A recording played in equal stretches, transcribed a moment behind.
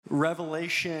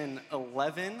Revelation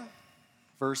 11,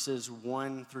 verses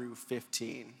 1 through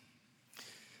 15.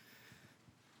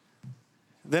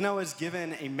 Then I was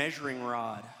given a measuring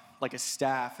rod, like a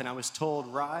staff, and I was told,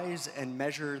 "Rise and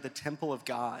measure the temple of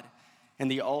God and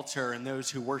the altar and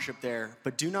those who worship there,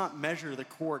 but do not measure the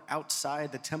court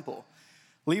outside the temple.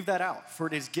 Leave that out, for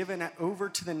it is given over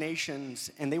to the nations,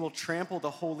 and they will trample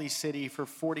the holy city for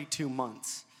 42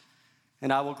 months.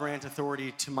 And I will grant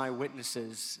authority to my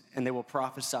witnesses, and they will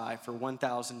prophesy for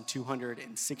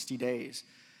 1,260 days,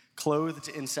 clothed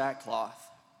in sackcloth.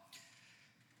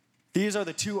 These are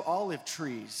the 2 olive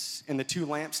trees and the 2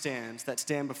 lampstands that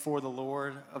stand before the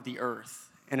Lord of the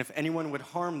earth. And if anyone would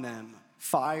harm them,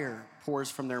 fire pours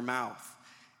from their mouth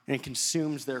and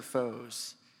consumes their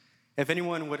foes. If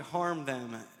anyone would harm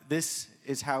them, this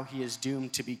is how he is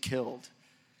doomed to be killed.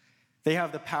 They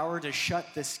have the power to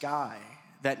shut the sky,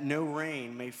 that no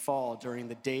rain may fall during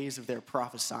the days of their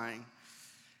prophesying.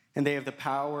 And they have the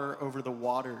power over the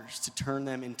waters to turn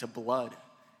them into blood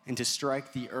and to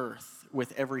strike the earth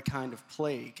with every kind of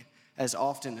plague as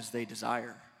often as they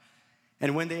desire.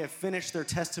 And when they have finished their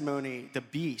testimony, the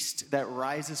beast that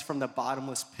rises from the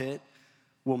bottomless pit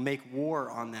will make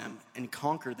war on them and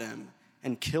conquer them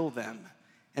and kill them.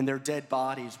 And their dead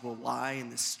bodies will lie in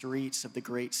the streets of the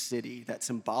great city that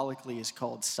symbolically is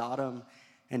called Sodom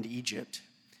and Egypt,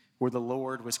 where the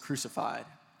Lord was crucified.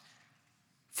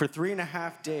 For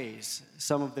 3.5 days,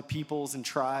 some of the peoples and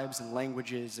tribes and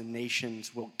languages and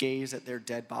nations will gaze at their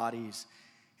dead bodies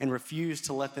and refuse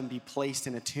to let them be placed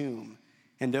in a tomb,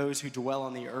 and those who dwell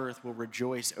on the earth will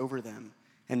rejoice over them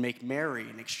and make merry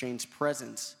and exchange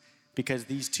presents, because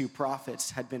these 2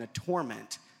 prophets had been a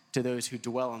torment to those who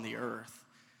dwell on the earth.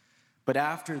 But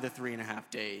after the 3.5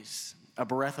 days, a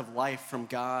breath of life from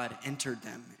God entered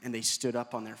them, and they stood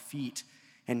up on their feet,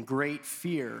 and great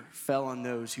fear fell on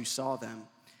those who saw them.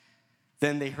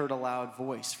 Then they heard a loud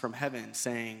voice from heaven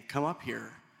saying, "Come up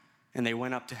here." And they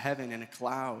went up to heaven in a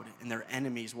cloud, and their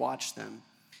enemies watched them.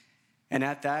 And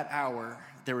at that hour,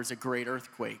 there was a great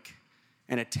earthquake,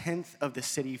 and 1/10 of the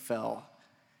city fell.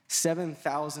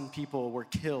 7,000 people were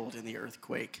killed in the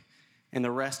earthquake, and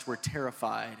the rest were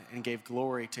terrified and gave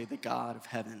glory to the God of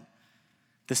heaven.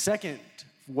 The second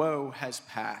woe has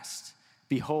passed.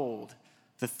 Behold,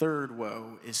 the third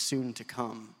woe is soon to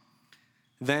come.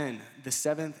 Then the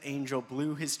 7th angel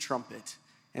blew his trumpet,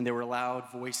 and there were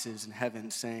loud voices in heaven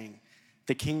saying,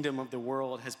 "The kingdom of the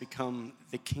world has become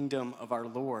the kingdom of our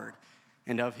Lord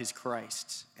and of his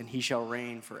Christ, and he shall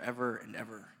reign forever and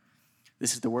ever."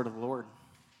 This is the word of the Lord.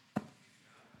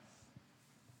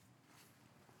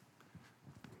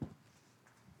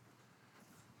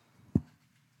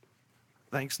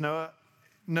 Thanks, Noah.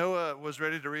 Noah was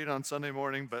ready to read on Sunday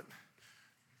morning, but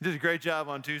you did a great job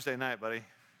on Tuesday night, buddy.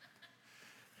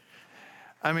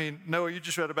 I mean, Noah, you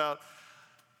just read about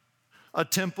a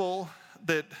temple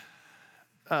that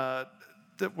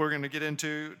we're going to get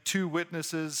into, 2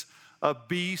 witnesses, a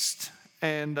beast,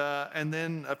 and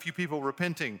then a few people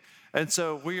repenting. And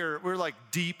so we're like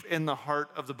deep in the heart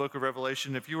of the book of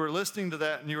Revelation. If you were listening to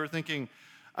that and you were thinking,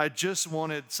 I just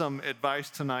wanted some advice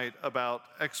tonight about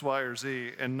X, Y, or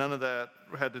Z, and none of that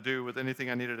had to do with anything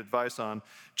I needed advice on,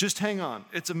 just hang on.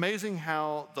 It's amazing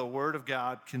how the Word of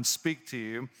God can speak to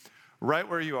you right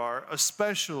where you are,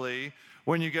 especially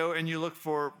when you go and you look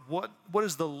for what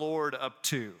is the Lord up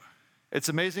to. It's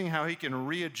amazing how he can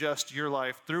readjust your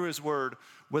life through his Word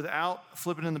without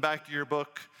flipping in the back of your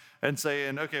book and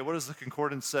saying, okay, what does the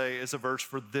concordance say is a verse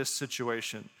for this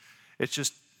situation?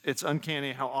 It's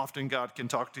uncanny how often God can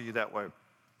talk to you that way.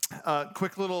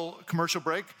 Quick little commercial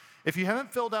break. If you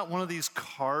haven't filled out one of these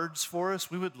cards for us,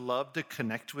 we would love to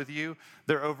connect with you.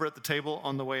 They're over at the table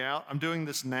on the way out. I'm doing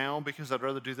this now because I'd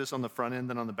rather do this on the front end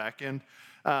than on the back end.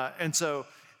 And so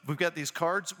we've got these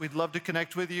cards. We'd love to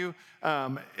connect with you.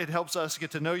 It helps us get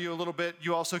to know you a little bit.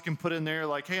 You also can put in there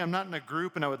like, hey, I'm not in a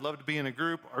group and I would love to be in a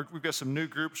group. Or we've got some new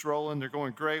groups rolling. They're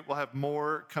going great. We'll have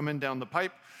more coming down the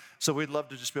pipe. So we'd love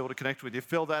to just be able to connect with you.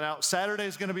 Fill that out. Saturday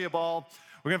is going to be a ball.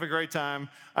 We're going to have a great time.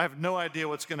 I have no idea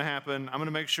what's going to happen. I'm going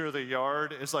to make sure the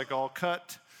yard is like all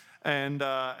cut, and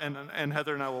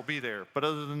Heather and I will be there. But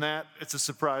other than that, it's a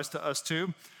surprise to us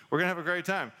too. We're going to have a great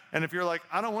time. And if you're like,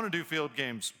 I don't want to do field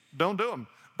games, don't do them.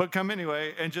 But come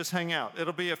anyway and just hang out.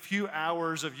 It'll be a few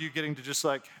hours of you getting to just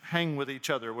like hang with each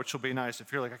other, which will be nice.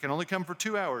 If you're like, I can only come for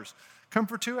 2 hours, come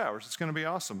for 2 hours. It's going to be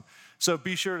awesome. So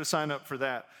be sure to sign up for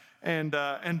that. And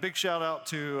big shout out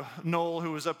to Noel,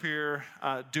 who was up here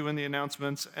doing the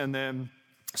announcements, and then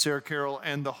Sarah Carroll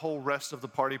and the whole rest of the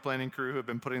party planning crew who have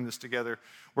been putting this together.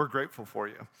 We're grateful for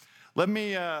you. Let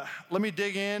me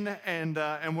dig in, and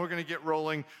we're going to get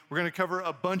rolling. We're going to cover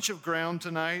a bunch of ground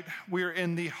tonight. We're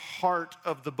in the heart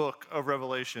of the book of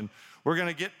Revelation. We're going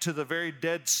to get to the very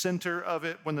dead center of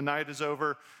it when the night is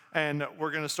over, and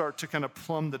we're going to start to kind of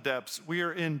plumb the depths. We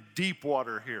are in deep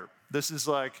water here. This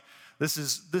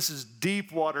is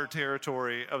deep water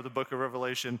territory of the book of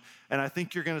Revelation, and I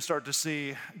think you're going to start to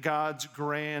see God's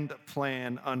grand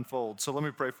plan unfold. So let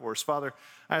me pray for us. Father,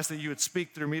 I ask that you would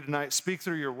speak through me tonight, speak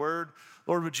through your word.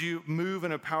 Lord, would you move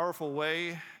in a powerful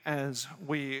way as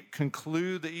we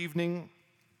conclude the evening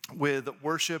with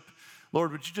worship?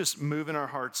 Lord, would you just move in our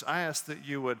hearts? I ask that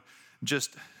you would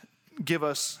just give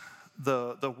us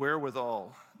the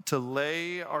wherewithal to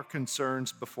lay our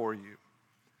concerns before you.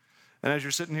 And as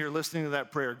you're sitting here listening to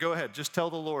that prayer, go ahead, just tell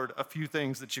the Lord a few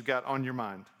things that you've got on your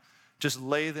mind. Just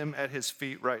lay them at his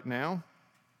feet right now.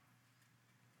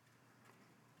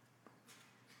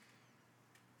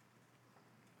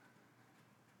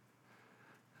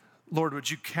 Lord, would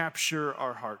you capture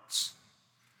our hearts?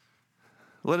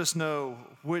 Let us know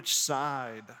which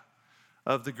side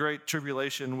of the great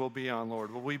tribulation we'll be on,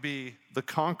 Lord. Will we be the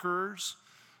conquerors,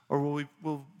 or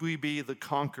will we be the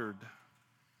conquered?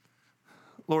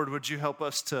 Lord, would you help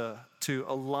us to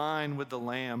align with the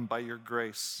Lamb by your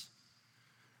grace?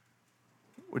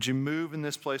 Would you move in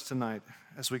this place tonight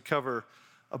as we cover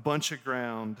a bunch of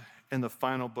ground in the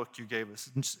final book you gave us?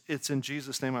 It's in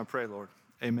Jesus' name I pray, Lord.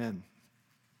 Amen.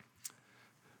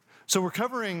 So we're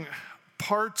covering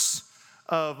parts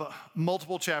of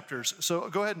multiple chapters. So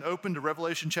go ahead and open to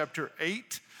Revelation chapter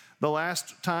 8. The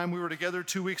last time we were together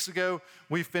 2 weeks ago,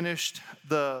 we finished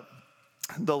the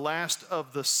last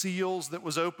of the seals that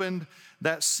was opened.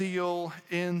 That seal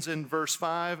ends in verse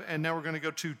 5, and now we're going to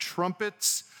go to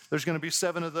trumpets. There's going to be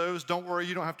 7 of those. Don't worry,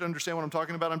 you don't have to understand what I'm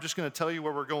talking about. I'm just going to tell you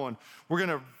where we're going. We're going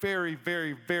to very,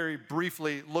 very, very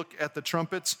briefly look at the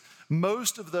trumpets.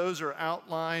 Most of those are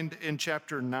outlined in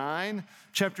chapter 9.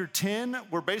 Chapter 10,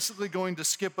 we're basically going to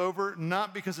skip over,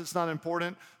 not because it's not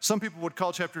important. Some people would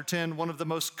call chapter 10 one of the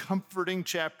most comforting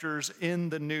chapters in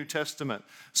the New Testament.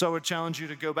 So I would challenge you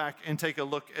to go back and take a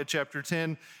look at chapter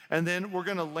 10. And then we're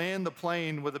going to land the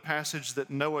plane with a passage that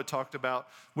Noah talked about,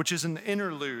 which is an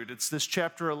interlude. It's this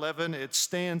chapter 11. It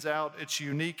stands out. It's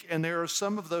unique. And there are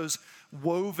some of those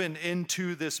woven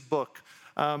into this book.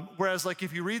 Whereas, like,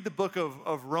 if you read the book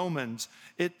of Romans,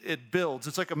 it builds.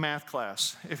 It's like a math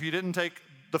class. If you didn't take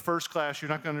the first class, you're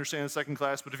not going to understand the second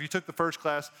class. But if you took the first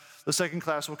class, the second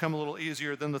class will come a little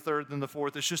easier than the third, than the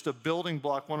fourth. It's just a building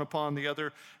block, one upon the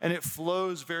other, and it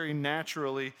flows very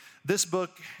naturally. This book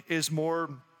is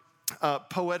more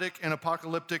poetic and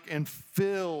apocalyptic and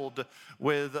filled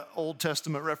with Old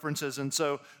Testament references. And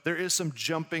so there is some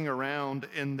jumping around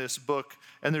in this book,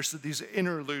 and there's these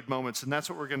interlude moments, and that's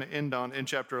what we're going to end on in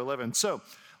chapter 11. So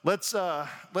let's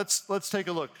take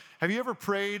a look. Have you ever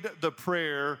prayed the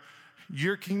prayer,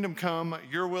 "Your kingdom come,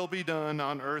 your will be done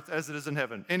on earth as it is in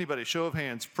heaven"? Anybody, show of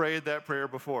hands, prayed that prayer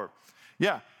before?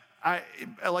 Yeah. I've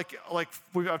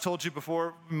told you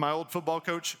before, my old football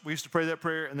coach, we used to pray that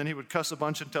prayer, and then he would cuss a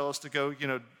bunch and tell us to go,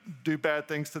 do bad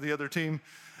things to the other team.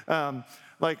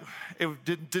 It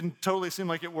didn't totally seem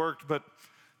like it worked, but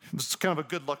it was kind of a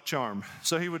good luck charm.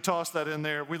 So he would toss that in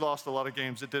there. We lost a lot of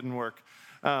games. It didn't work.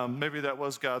 Maybe that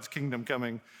was God's kingdom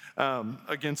coming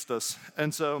against us.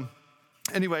 And so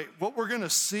anyway, what we're going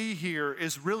to see here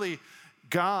is really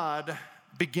God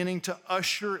beginning to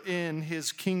usher in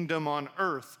his kingdom on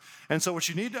earth. And so what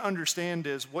you need to understand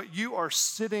is what you are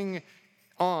sitting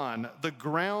on, the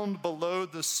ground below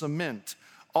the cement,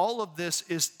 all of this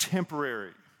is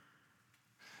temporary.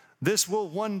 This will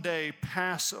one day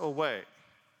pass away.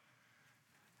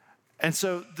 And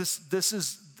so this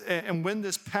is, and when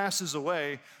this passes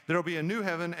away, there'll be a new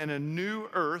heaven and a new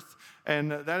earth,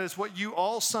 and that is what you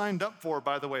all signed up for,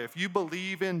 by the way. If you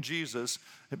believe in Jesus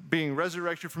being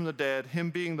resurrected from the dead,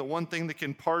 him being the one thing that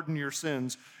can pardon your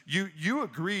sins, you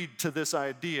agreed to this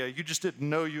idea. You just didn't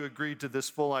know you agreed to this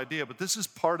full idea, but this is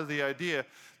part of the idea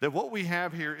that what we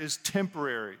have here is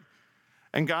temporary,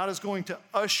 and God is going to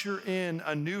usher in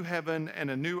a new heaven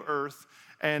and a new earth,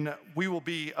 and we will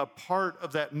be a part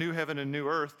of that new heaven and new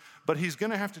earth. But he's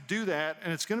going to have to do that,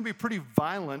 and it's going to be pretty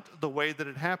violent the way that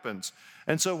it happens.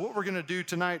 And so what we're going to do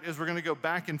tonight is we're going to go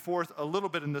back and forth a little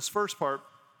bit in this first part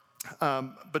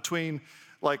between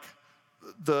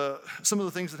some of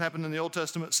the things that happened in the Old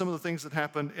Testament, some of the things that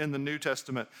happened in the New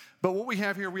Testament. But what we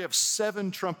have here, we have 7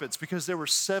 trumpets, because there were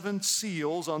 7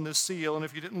 seals on this seal. And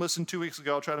if you didn't listen 2 weeks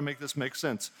ago, I'll try to make this make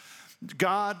sense.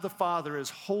 God the Father is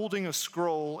holding a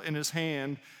scroll in his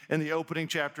hand in the opening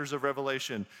chapters of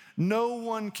Revelation. No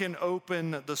one can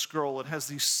open the scroll. It has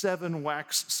these 7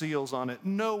 wax seals on it.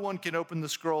 No one can open the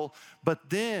scroll.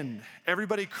 But then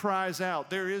everybody cries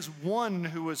out, there is one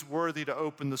who is worthy to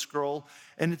open the scroll,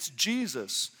 and it's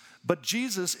Jesus. But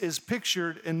Jesus is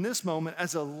pictured in this moment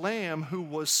as a lamb who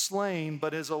was slain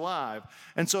but is alive.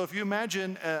 And so if you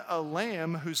imagine a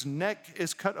lamb whose neck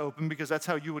is cut open, because that's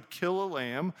how you would kill a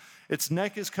lamb, its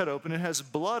neck is cut open, it has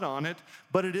blood on it,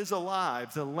 but it is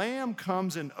alive. The lamb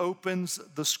comes and opens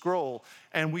the scroll,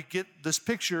 and we get this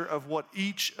picture of what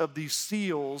each of these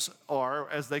seals are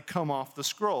as they come off the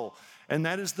scroll. And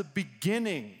that is the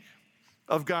beginning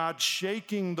of God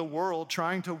shaking the world,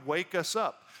 trying to wake us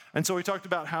up. And so we talked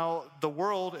about how the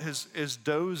world is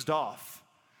dozed off.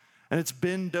 And it's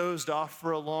been dozed off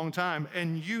for a long time.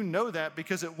 And you know that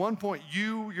because at one point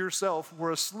you yourself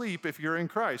were asleep if you're in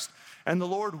Christ. And the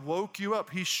Lord woke you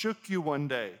up. He shook you one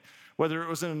day. Whether it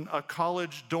was in a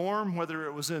college dorm, whether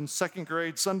it was in second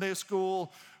grade Sunday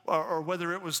school, or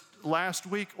whether it was last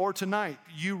week or tonight,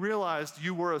 you realized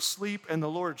you were asleep and the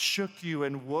Lord shook you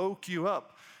and woke you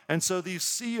up. And so these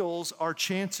seals are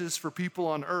chances for people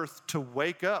on earth to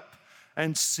wake up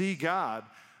and see God.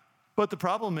 But the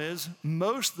problem is,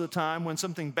 most of the time when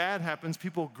something bad happens,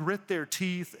 people grit their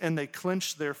teeth and they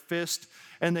clench their fist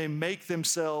and they make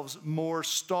themselves more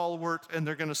stalwart, and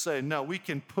they're going to say, no, we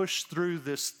can push through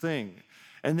this thing.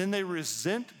 And then they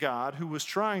resent God who was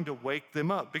trying to wake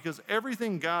them up, because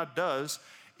everything God does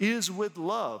is with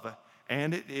love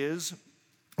and it is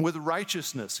with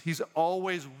righteousness. He's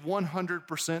always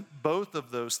 100% both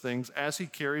of those things as he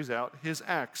carries out his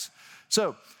acts.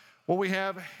 So what we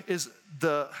have is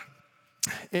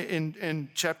in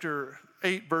chapter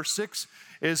 8, verse 6,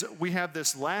 is we have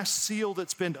this last seal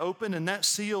that's been opened, and that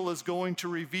seal is going to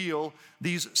reveal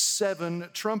these 7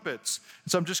 trumpets.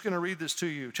 So I'm just going to read this to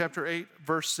you. Chapter 8,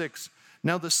 verse 6.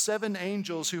 Now the 7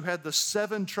 angels who had the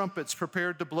 7 trumpets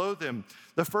prepared to blow them.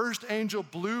 The first angel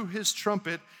blew his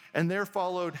trumpet, and there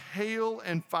followed hail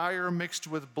and fire mixed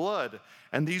with blood.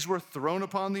 And these were thrown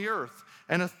upon the earth.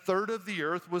 And a third of the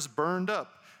earth was burned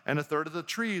up, and a third of the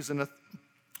trees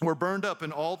were burned up,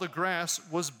 and all the grass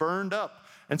was burned up.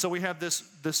 And so we have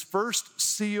this first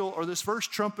seal, or this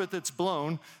first trumpet that's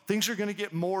blown. Things are going to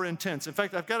get more intense. In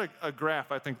fact, I've got a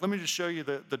graph, I think. Let me just show you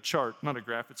the chart. Not a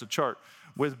graph, it's a chart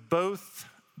with both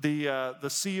the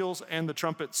seals and the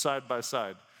trumpets side by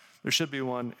side. There should be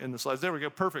one in the slides. There we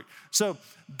go, perfect. So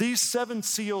these 7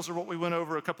 seals are what we went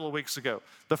over a couple of weeks ago.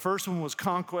 The first one was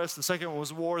conquest, the second one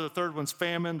was war, the third one's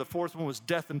famine, the fourth one was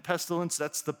death and pestilence.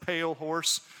 That's the pale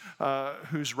horse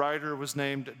whose rider was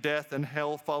named Death, and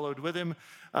hell followed with him.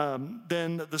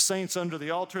 Then the saints under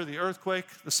the altar, the earthquake,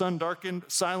 the sun darkened,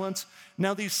 silence.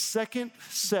 Now these second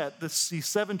set, these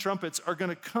 7 trumpets are going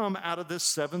to come out of this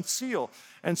 7th seal.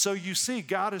 And so you see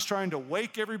God is trying to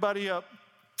wake everybody up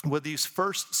with these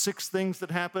first 6 things that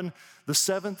happen. The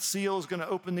 7th seal is going to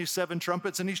open these 7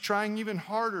 trumpets, and he's trying even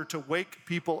harder to wake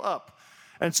people up.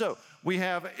 And so we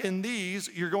have in these,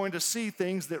 you're going to see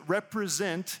things that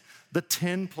represent the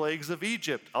 10 plagues of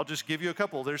Egypt. I'll just give you a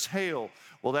couple. There's hail.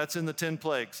 Well, that's in the 10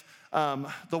 plagues.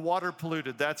 The water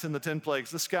polluted, that's in the 10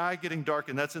 plagues. The sky getting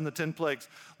darkened, that's in the 10 plagues.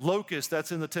 Locust,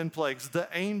 that's in the 10 plagues. The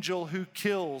angel who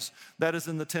kills, that is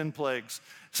in the 10 plagues.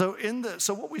 So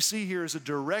what we see here is a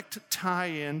direct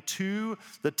tie-in to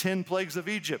the 10 plagues of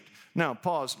Egypt. Now,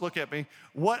 pause, look at me.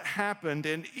 What happened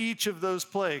in each of those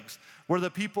plagues? Were the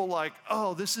people like,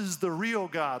 oh, this is the real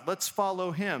God, let's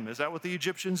follow him? Is that what the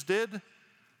Egyptians did?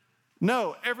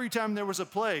 No, every time there was a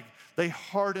plague, they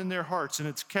hardened their hearts, and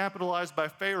it's capitalized by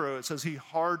Pharaoh. It says he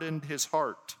hardened his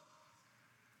heart.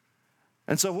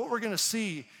 And so what we're going to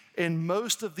see in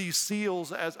most of these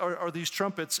seals or these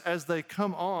trumpets as they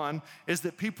come on is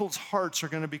that people's hearts are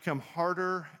going to become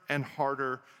harder and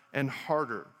harder and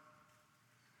harder.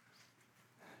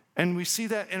 And we see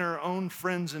that in our own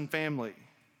friends and family.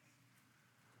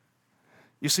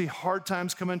 You see hard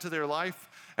times come into their life,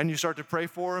 and you start to pray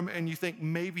for them, and you think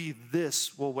maybe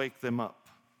this will wake them up.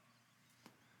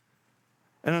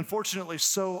 And unfortunately,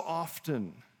 so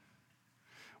often,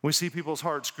 we see people's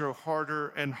hearts grow harder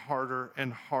and harder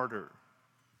and harder.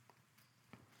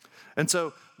 And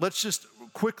so let's just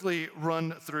quickly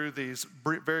run through these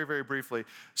very, very briefly.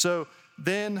 So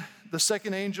then the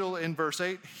second angel in verse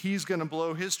 8, he's going to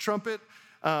blow his trumpet.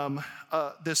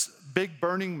 This big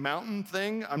burning mountain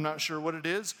thing, I'm not sure what it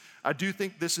is, I do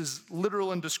think this is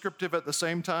literal and descriptive at the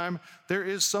same time. There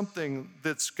is something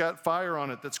that's got fire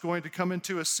on it that's going to come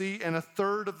into a sea, and a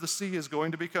third of the sea is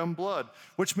going to become blood,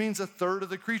 which means a third of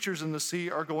the creatures in the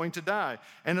sea are going to die,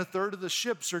 and a third of the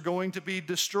ships are going to be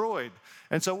destroyed.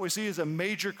 And so what we see is a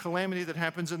major calamity that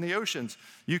happens in the oceans.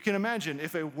 You can imagine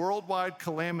if a worldwide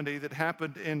calamity that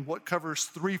happened in what covers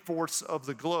 3/4 of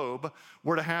the globe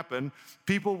were to happen,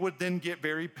 people would then get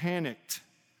very panicked.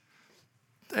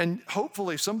 And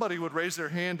hopefully somebody would raise their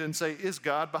hand and say, is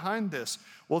God behind this?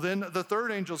 Well, then the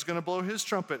third angel is going to blow his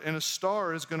trumpet and a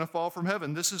star is going to fall from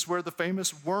heaven. This is where the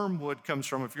famous wormwood comes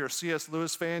from. If you're a C.S.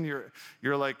 Lewis fan,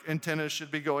 you're like, antennas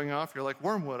should be going off. You're like,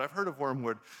 wormwood, I've heard of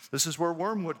wormwood. This is where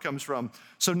wormwood comes from.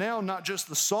 So now not just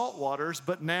the salt waters,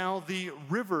 but now the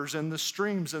rivers and the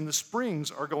streams and the springs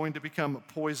are going to become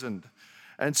poisoned.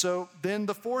 And so then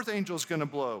the fourth angel is going to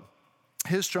blow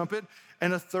his trumpet,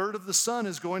 and a third of the sun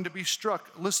is going to be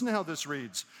struck. Listen to how this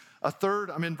reads.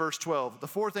 I'm in verse 12. The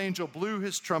fourth angel blew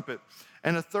his trumpet,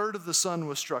 and a third of the sun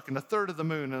was struck, and a third of the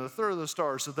moon, and a third of the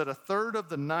stars, so that a third of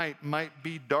the night might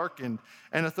be darkened,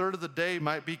 and a third of the day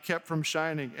might be kept from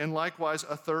shining, and likewise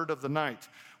a third of the night.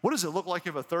 What does it look like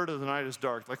if a third of the night is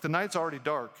dark? Like the night's already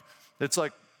dark. It's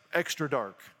like extra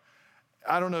dark.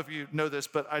 I don't know if you know this,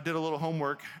 but I did a little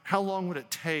homework. How long would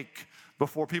it take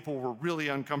before people were really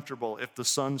uncomfortable if the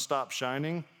sun stopped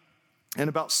shining? In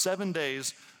about 7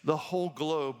 days, the whole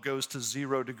globe goes to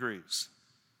 0 degrees.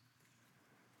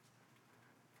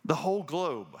 The whole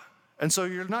globe. And so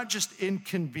you're not just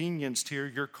inconvenienced here,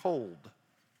 you're cold.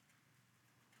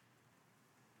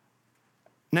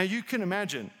 Now you can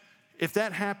imagine, if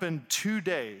that happened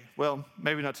today, well,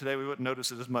 maybe not today, we wouldn't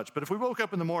notice it as much, but if we woke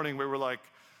up in the morning, we were like,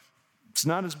 it's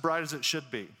not as bright as it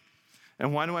should be.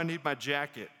 And why do I need my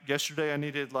jacket? Yesterday I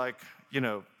needed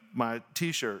my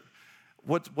t-shirt.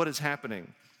 What is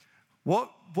happening?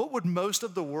 What would most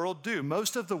of the world do?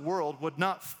 Most of the world would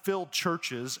not fill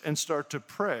churches and start to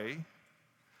pray.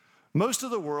 Most of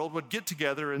the world would get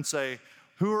together and say,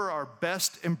 who are our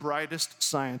best and brightest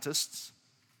scientists?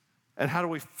 And how do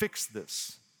we fix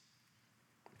this?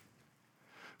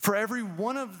 For every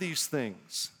one of these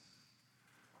things,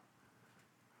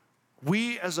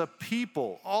 we as a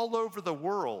people all over the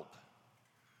world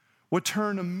would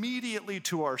turn immediately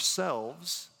to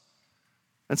ourselves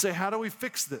and say, how do we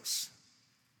fix this?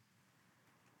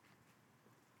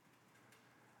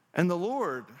 And the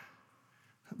Lord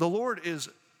is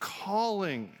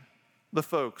calling the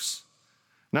folks.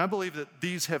 Now, I believe that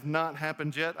these have not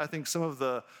happened yet. I think some of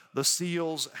the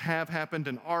seals have happened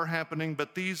and are happening,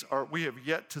 but we have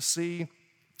yet to see.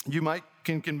 You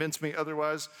can convince me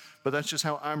otherwise, but that's just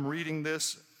how I'm reading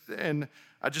this. And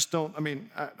I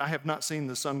have not seen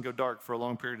the sun go dark for a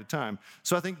long period of time.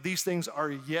 So I think these things are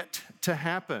yet to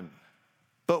happen.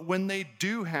 But when they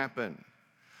do happen,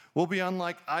 we'll be on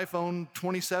like iPhone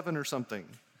 27 or something.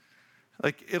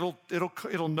 Like it'll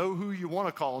know who you want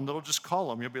to call, and it'll just call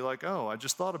them. You'll be like, oh, I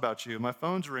just thought about you. My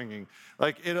phone's ringing.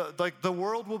 Like the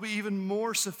world will be even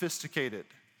more sophisticated.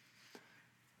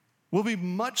 We'll be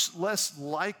much less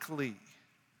likely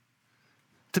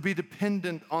to be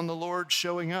dependent on the Lord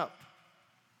showing up.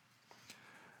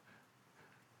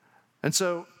 And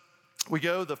so we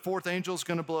go, the fourth angel's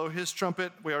going to blow his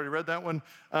trumpet. We already read that one.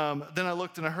 Then I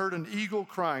looked and I heard an eagle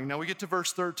crying. Now we get to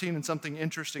verse 13 and something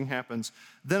interesting happens.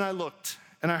 Then I looked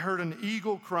and I heard an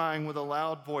eagle crying with a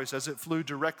loud voice as it flew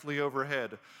directly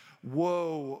overhead.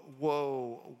 Woe,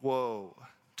 woe, woe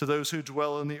to those who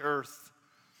dwell in the earth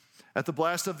at the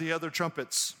blast of the other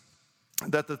trumpets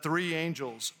that the three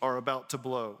angels are about to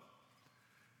blow.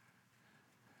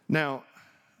 Now,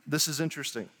 this is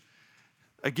interesting.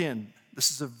 Again,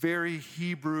 this is a very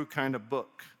Hebrew kind of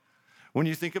book. When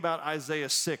you think about Isaiah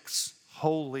 6,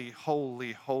 holy,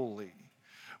 holy, holy.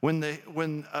 When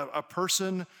a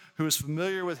person who is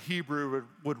familiar with Hebrew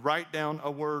would write down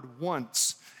a word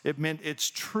once, it meant it's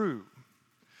true.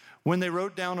 When they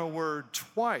wrote down a word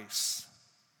twice,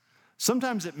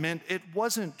 sometimes it meant it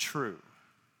wasn't true.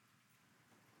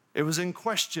 It was in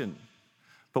question.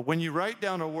 But when you write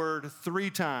down a word 3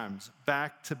 times,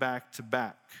 back to back to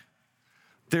back,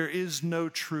 there is no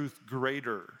truth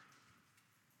greater.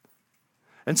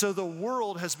 And so the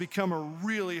world has become a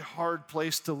really hard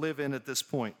place to live in at this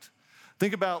point.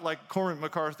 Think about like Cormac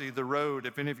McCarthy, The Road,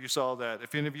 if any of you saw that.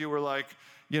 If any of you were like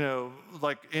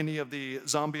any of the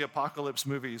zombie apocalypse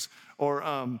movies,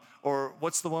 or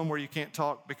what's the one where you can't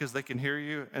talk because they can hear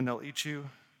you and they'll eat you?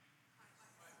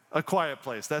 A Quiet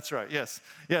Place, that's right, yes.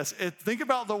 Think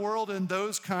about the world in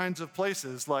those kinds of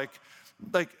places.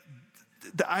 This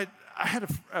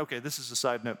is a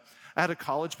side note. I had a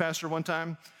college pastor one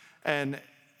time, and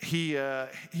he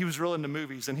was real into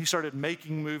movies, and he started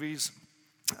making movies.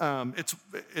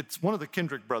 It's one of the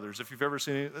Kendrick brothers. If you've ever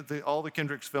seen it, all the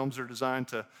Kendrick's films are designed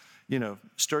to,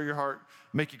 stir your heart,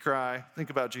 make you cry, think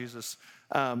about Jesus.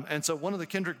 And so one of the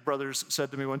Kendrick brothers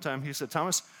said to me one time, he said,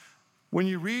 Thomas, when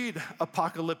you read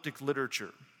apocalyptic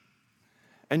literature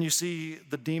and you see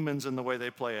the demons and the way they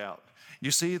play out,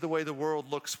 you see the way the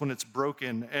world looks when it's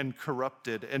broken and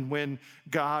corrupted, and when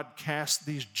God casts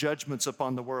these judgments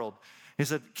upon the world, he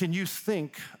said, can you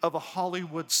think of a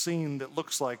Hollywood scene that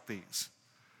looks like these?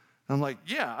 And I'm like,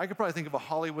 yeah, I could probably think of a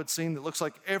Hollywood scene that looks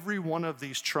like every one of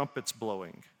these trumpets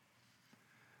blowing.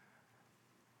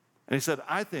 And he said,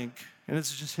 I think, and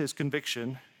this is just his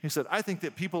conviction, he said, I think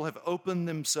that people have opened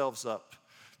themselves up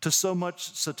to so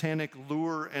much satanic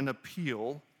lure and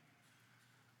appeal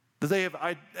that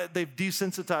they've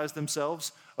desensitized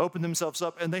themselves, opened themselves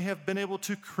up, and they have been able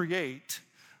to create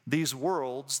these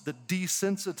worlds that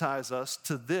desensitize us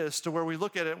to this, to where we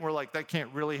look at it and we're like, that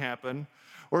can't really happen.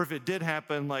 Or if it did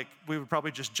happen, like, we would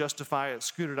probably just justify it,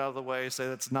 scoot it out of the way, say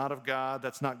that's not of God,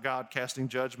 that's not God casting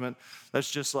judgment, that's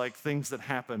just like things that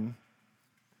happen.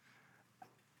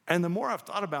 And the more I've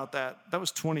thought about that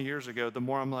was 20 years ago, the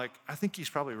more I'm like, I think he's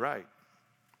probably right.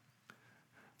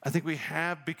 I think we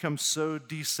have become so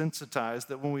desensitized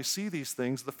that when we see these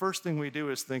things, the first thing we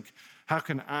do is think, how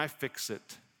can I fix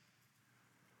it?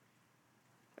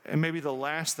 And maybe the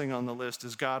last thing on the list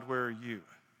is, God, where are you?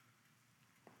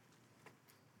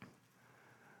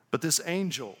 But this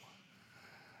angel,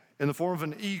 in the form of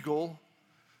an eagle,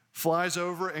 flies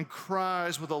over and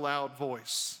cries with a loud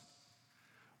voice,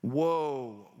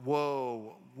 woe,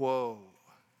 woe, woe.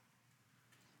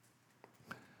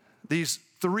 These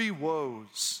 3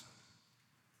 woes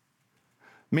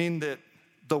mean that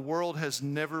the world has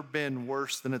never been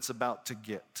worse than it's about to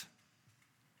get.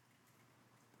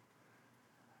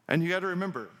 And you got to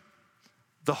remember,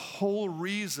 the whole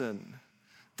reason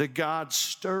that God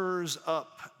stirs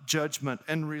up judgment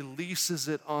and releases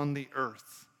it on the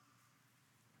earth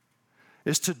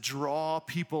is to draw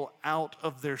people out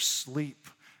of their sleep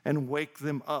and wake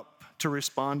them up to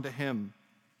respond to him.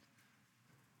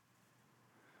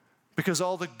 Because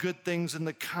all the good things and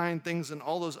the kind things and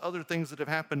all those other things that have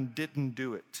happened didn't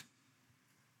do it.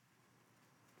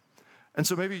 And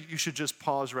so maybe you should just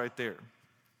pause right there.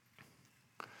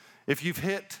 If you've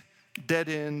hit dead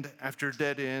end after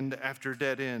dead end after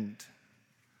dead end,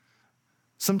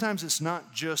 sometimes it's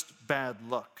not just bad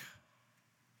luck.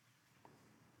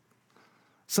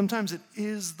 Sometimes it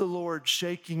is the Lord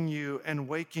shaking you and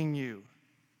waking you.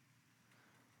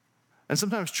 And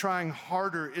sometimes trying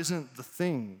harder isn't the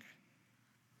thing.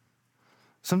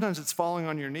 Sometimes it's falling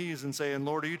on your knees and saying,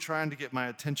 Lord, are you trying to get my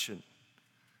attention?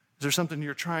 Is there something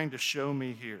you're trying to show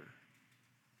me here?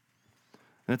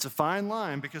 And it's a fine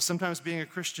line, because sometimes being a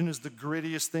Christian is the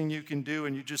grittiest thing you can do,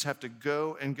 and you just have to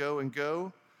go and go and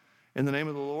go in the name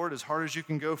of the Lord as hard as you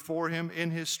can go for him in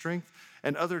his strength.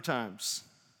 And other times,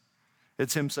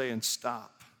 it's him saying,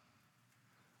 stop.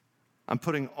 I'm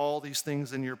putting all these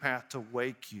things in your path to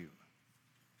wake you.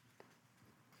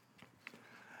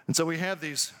 And so we have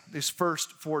these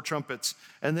first 4 trumpets.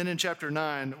 And then in chapter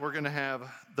 9, we're going to have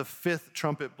the 5th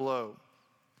trumpet blow.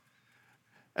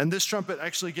 And this trumpet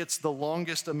actually gets the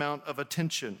longest amount of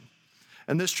attention.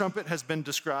 And this trumpet has been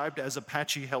described as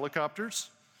Apache helicopters.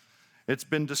 It's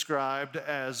been described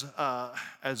as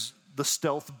the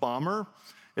stealth bomber.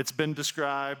 It's been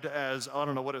described as, I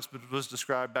don't know what it was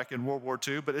described back in World War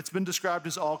II, but it's been described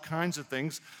as all kinds of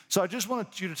things. So I just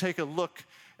wanted you to take a look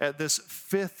at this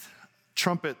 5th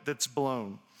trumpet that's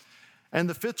blown. And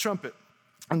the 5th trumpet,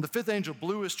 and the 5th angel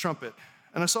blew his trumpet,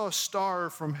 and I saw a star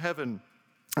from heaven,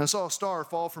 and I saw a star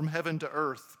fall from heaven to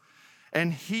earth,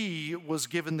 and he was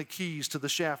given the keys to the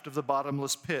shaft of the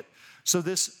bottomless pit. So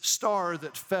this star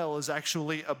that fell is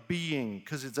actually a being,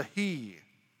 because it's a he.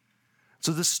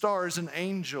 So this star is an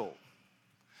angel,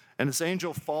 and this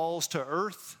angel falls to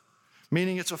earth,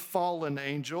 meaning it's a fallen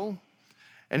angel,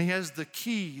 and he has the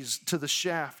keys to the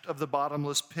shaft of the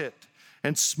bottomless pit.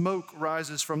 And smoke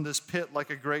rises from this pit like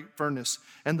a great furnace.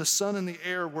 And the sun and the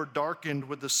air were darkened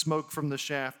with the smoke from the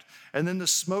shaft. And then the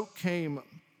smoke came,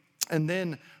 and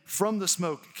then from the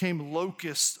smoke came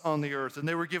locusts on the earth. And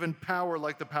they were given power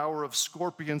like the power of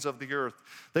scorpions of the earth.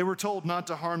 They were told not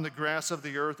to harm the grass of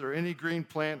the earth or any green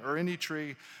plant or any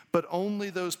tree, but only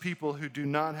those people who do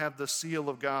not have the seal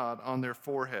of God on their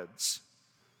foreheads.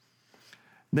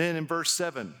 Then in verse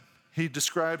 7, he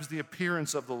describes the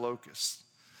appearance of the locusts.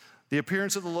 The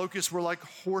appearance of the locusts were like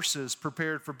horses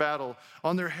prepared for battle.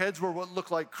 On their heads were what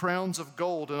looked like crowns of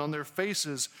gold, and on their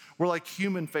faces were like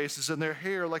human faces, and their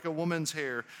hair like a woman's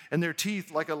hair, and their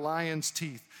teeth like a lion's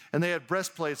teeth. And they had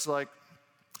breastplates like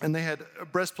And they had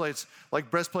breastplates, like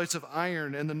breastplates of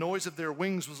iron, and the noise of their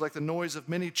wings was like the noise of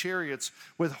many chariots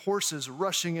with horses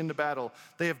rushing into battle.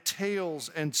 They have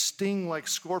tails and sting like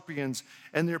scorpions,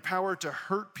 and their power to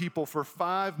hurt people for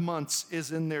 5 months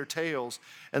is in their tails.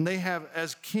 And they have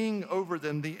as king over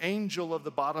them the angel of the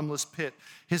bottomless pit.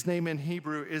 His name in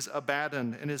Hebrew is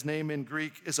Abaddon, and his name in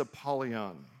Greek is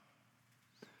Apollyon.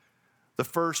 The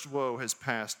first woe has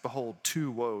passed. Behold,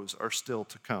 2 woes are still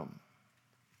to come.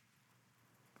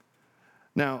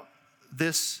 Now,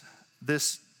 this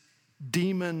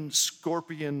demon,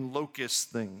 scorpion, locust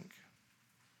thing,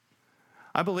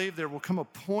 I believe there will come a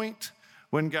point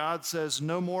when God says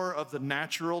no more of the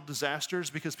natural disasters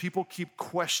because people keep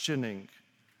questioning.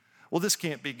 Well, this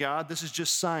can't be God. This is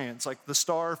just science. Like the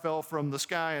star fell from the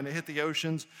sky and it hit the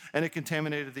oceans and it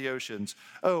contaminated the oceans.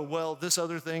 Oh, well, this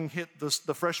other thing hit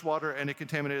the fresh water and it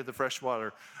contaminated the fresh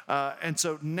water. And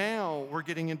so now we're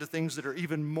getting into things that are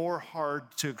even more hard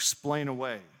to explain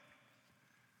away.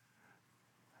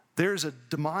 There's a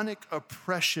demonic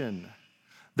oppression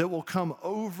that will come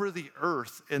over the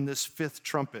earth in this 5th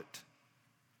trumpet.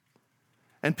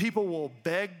 And people will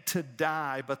beg to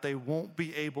die, but they won't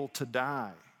be able to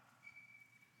die.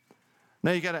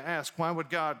 Now you got to ask, why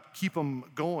would God keep them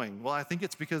going? Well, I think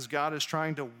it's because God is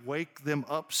trying to wake them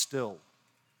up still.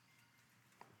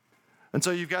 And so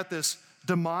you've got this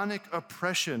demonic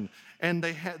oppression, and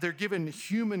they're given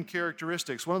human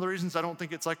characteristics. One of the reasons I don't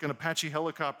think it's like an Apache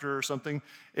helicopter or something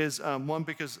is, one,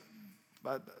 because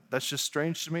that's just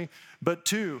strange to me. But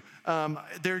 2,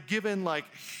 they're given like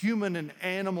human and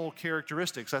animal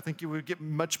characteristics. I think you would get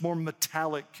much more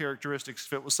metallic characteristics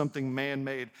if it was something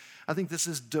man-made. I think this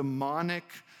is demonic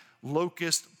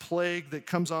locust plague that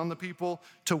comes on the people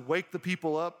to wake the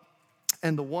people up.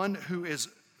 And the one who is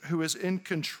in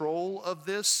control of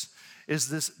this is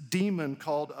this demon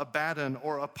called Abaddon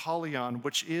or Apollyon,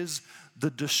 which is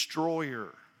the destroyer.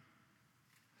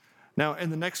 Now, in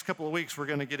the next couple of weeks, we're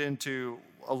going to get into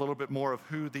a little bit more of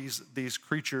who these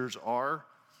creatures are.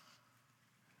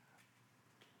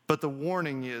 But the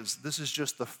warning is, this is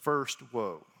just the first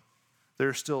woe.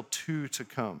 There's still 2 to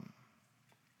come.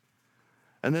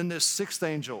 And then this 6th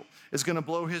angel is going to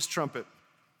blow his trumpet.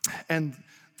 And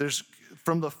there's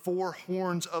from the 4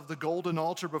 horns of the golden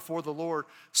altar before the Lord,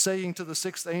 saying to the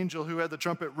 6th angel who had the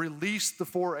trumpet, release the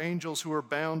 4 angels who are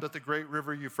bound at the great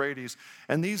river Euphrates.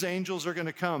 And these angels are going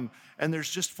to come, and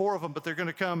there's just 4 of them, but they're going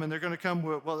to come, and they're going to come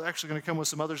with, well, they're actually going to come with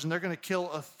some others, and they're going to kill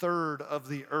 1/3 of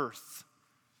the earth.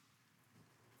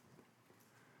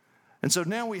 And so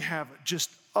now we have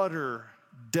just utter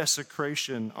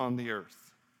desecration on the earth.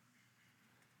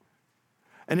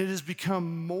 And it has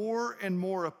become more and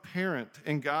more apparent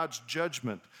in God's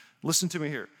judgment. Listen to me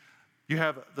here. You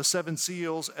have the 7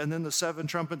 seals and then the 7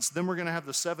 trumpets. Then we're going to have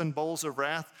the 7 bowls of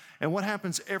wrath. And what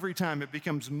happens every time? It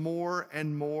becomes more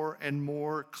and more and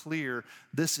more clear.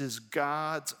 This is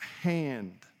God's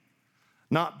hand.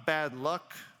 Not bad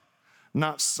luck,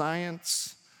 not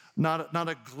science, not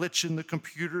a glitch in the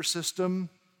computer system.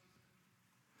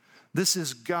 This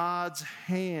is God's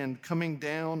hand coming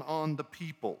down on the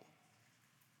people.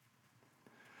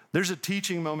 There's a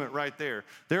teaching moment right there.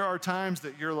 There are times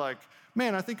that you're like,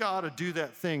 man, I think I ought to do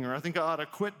that thing, or I think I ought to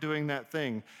quit doing that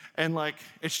thing. And like,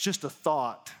 it's just a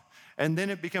thought. And then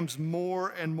it becomes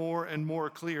more and more and more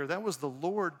clear. That was the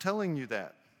Lord telling you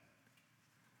that.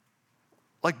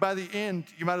 Like by the end,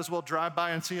 you might as well drive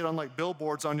by and see it on like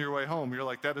billboards on your way home. You're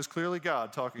like, that is clearly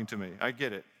God talking to me. I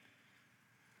get it.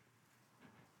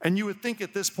 And you would think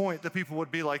at this point that people would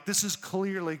be like, this is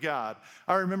clearly God.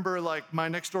 I remember like my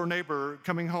next door neighbor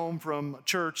coming home from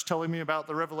church telling me about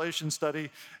the Revelation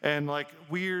study and like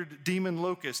weird demon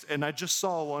locust, and I just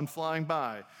saw one flying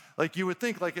by. Like you would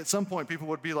think like at some point people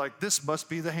would be like, this must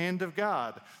be the hand of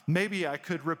God. Maybe I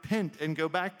could repent and go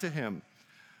back to him.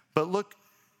 But look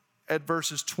at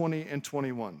verses 20 and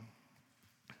 21.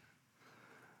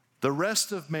 The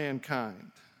rest of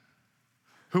mankind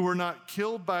who were not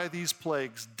killed by these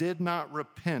plagues did not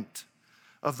repent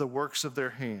of the works of their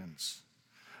hands,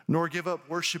 nor give up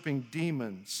worshiping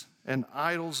demons and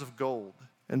idols of gold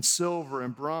and silver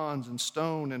and bronze and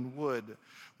stone and wood,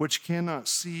 which cannot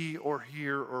see or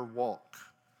hear or walk.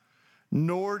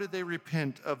 Nor did they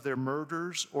repent of their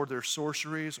murders or their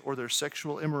sorceries or their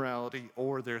sexual immorality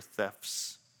or their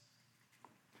thefts.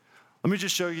 Let me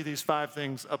just show you these 5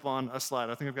 things up on a slide.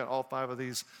 I think I've got all 5 of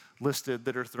these listed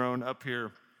that are thrown up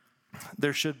here.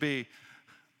 There should be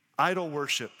idol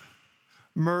worship,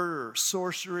 murder,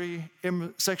 sorcery,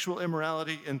 sexual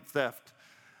immorality, and theft.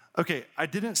 Okay, I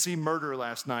didn't see murder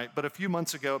last night, but a few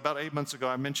months ago, about 8 months ago,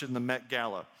 I mentioned the Met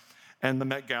Gala. And the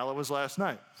Met Gala was last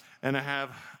night. And I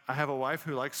have a wife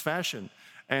who likes fashion.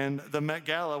 And the Met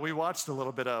Gala, we watched a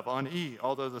little bit of on E,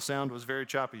 although the sound was very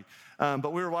choppy.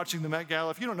 But we were watching the Met Gala.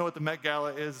 If you don't know what the Met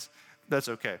Gala is, that's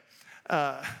okay.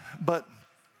 But,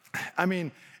 I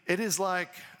mean, it is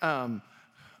like,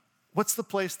 what's the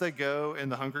place they go in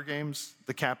the Hunger Games?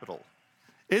 The Capitol.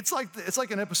 It's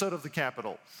like an episode of the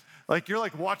Capitol. Like, you're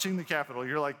like watching the Capitol.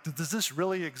 You're like, does this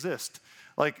really exist?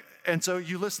 Like, and so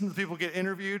you listen to people get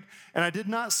interviewed, and I did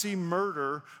not see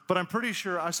murder, but I'm pretty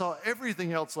sure I saw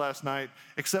everything else last night,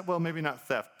 except, well, maybe not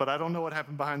theft, but I don't know what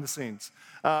happened behind the scenes.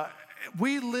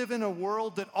 We live in a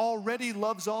world that already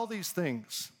loves all these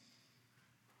things.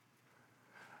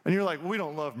 And you're like, well, we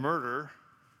don't love murder.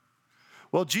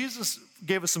 Well, Jesus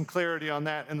gave us some clarity on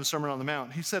that in the Sermon on the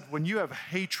Mount. He said, when you have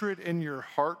hatred in your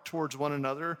heart towards one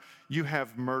another, you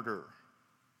have murder.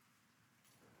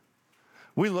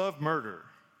 We love murder.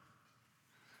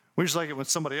 We just like it when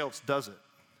somebody else does it.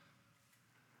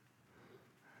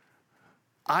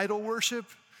 Idol worship,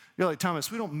 you're like, Thomas,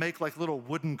 we don't make like little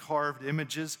wooden carved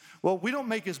images. Well, we don't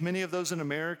make as many of those in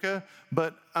America,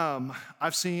 but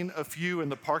I've seen a few in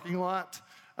the parking lot.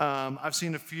 I've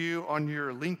seen a few on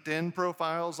your LinkedIn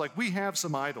profiles. Like, we have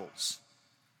some idols.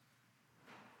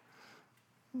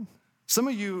 Some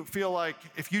of you feel like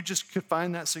if you just could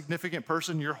find that significant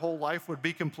person, your whole life would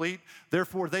be complete.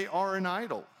 Therefore, they are an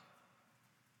idol.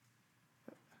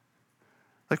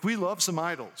 Like, we love some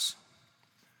idols.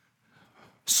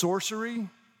 Sorcery.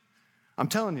 I'm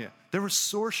telling you, there was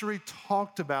sorcery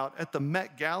talked about at the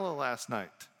Met Gala last night.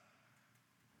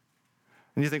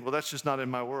 And you think, well, that's just not in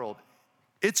my world.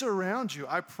 It's around you,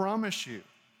 I promise you.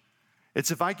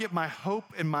 It's if I get my hope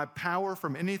and my power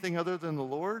from anything other than the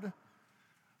Lord,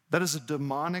 that is a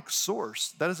demonic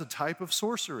source. That is a type of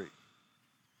sorcery.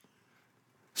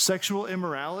 Sexual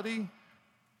immorality.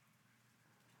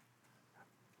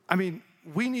 I mean,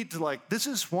 we need to this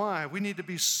is why we need to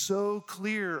be so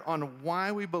clear on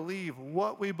why we believe,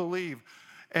 what we believe,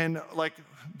 and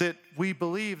that we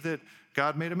believe that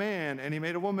God made a man and he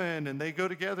made a woman and they go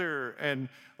together, and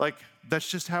that's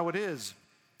just how it is.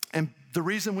 And the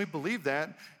reason we believe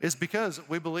that is because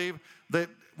we believe that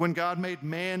when God made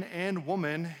man and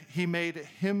woman, he made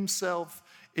himself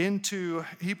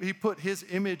he put his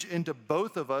image into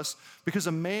both of us, because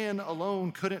a man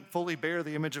alone couldn't fully bear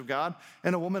the image of God,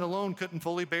 and a woman alone couldn't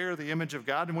fully bear the image of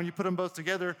God. And when you put them both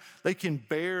together, they can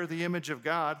bear the image of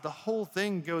God. The whole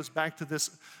thing goes back to this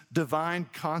divine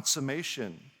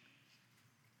consummation.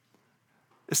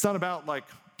 It's not about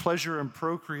pleasure and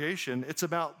procreation. It's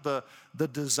about the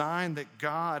design that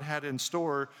God had in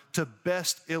store to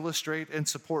best illustrate and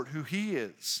support who he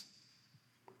is.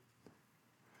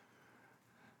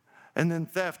 And then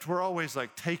theft, we're always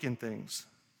taking things.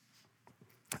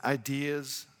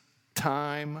 Ideas,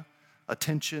 time,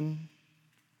 attention.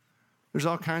 There's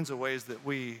all kinds of ways that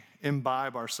we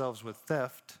imbibe ourselves with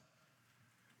theft.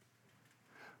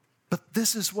 But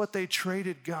this is what they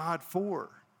traded God for.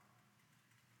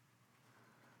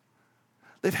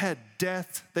 They've had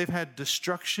death, they've had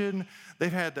destruction,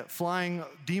 they've had flying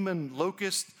demon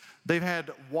locusts, they've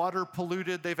had water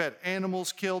polluted, they've had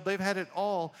animals killed, they've had it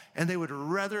all, and they would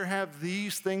rather have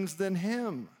these things than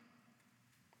him.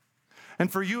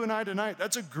 And for you and I tonight,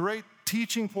 that's a great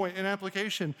teaching point and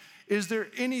application. Is there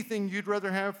anything you'd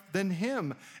rather have than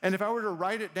him? And if I were to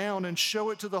write it down and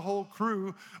show it to the whole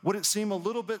crew, would it seem a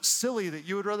little bit silly that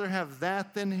you would rather have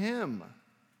that than him?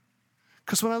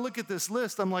 Because when I look at this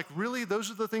list, I'm like, really?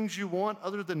 Those are the things you want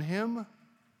other than him?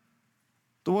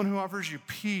 The one who offers you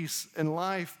peace and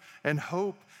life and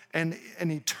hope and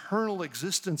an eternal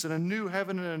existence and a new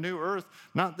heaven and a new earth,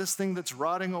 not this thing that's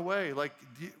rotting away.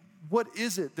 What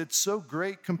is it that's so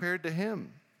great compared to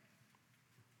him?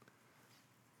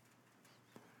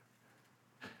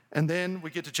 And then we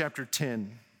get to chapter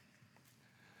 10.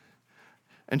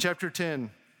 And chapter 10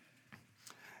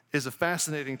 is a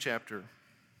fascinating chapter.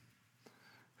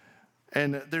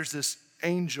 And there's this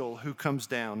angel who comes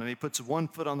down, and he puts 1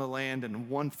 foot on the land and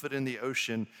 1 foot in the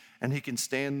ocean, and he can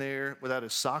stand there without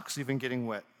his socks even getting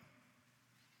wet.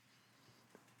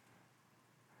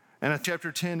 And chapter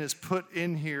 10 is put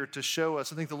in here to show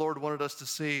us, I think the Lord wanted us to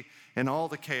see in all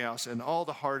the chaos and all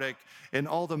the heartache and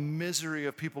all the misery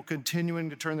of people continuing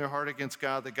to turn their heart against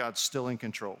God, that God's still in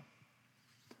control.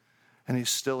 And he's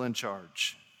still in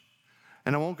charge.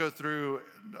 And I won't go through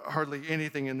hardly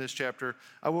anything in this chapter.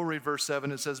 I will read verse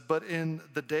 7. It says, "But in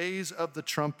the days of the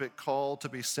trumpet call to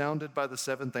be sounded by the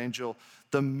 7th angel,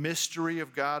 the mystery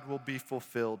of God will be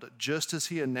fulfilled, just as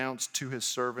he announced to his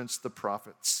servants, the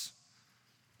prophets."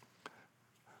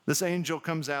 This angel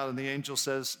comes out, and the angel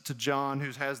says to John,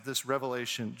 who has this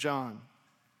revelation, "John,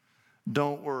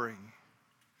 don't worry.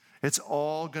 It's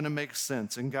all going to make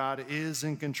sense, and God is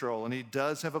in control, and he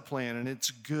does have a plan, and it's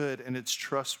good, and it's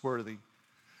trustworthy.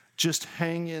 Just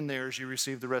hang in there as you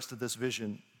receive the rest of this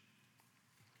vision.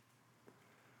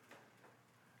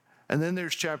 And then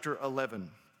there's chapter 11,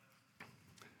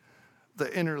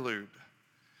 the interlude.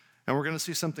 And we're going to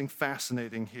see something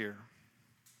fascinating here.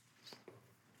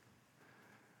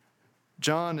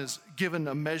 John is given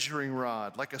a measuring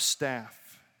rod, like a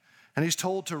staff. And he's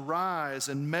told to rise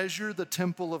and measure the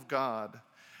temple of God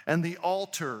and the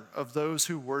altar of those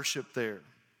who worship there.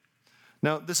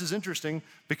 Now, this is interesting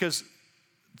because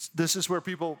this is where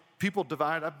people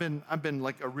divide. I've been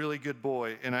like a really good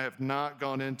boy, and I have not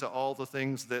gone into all the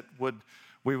things that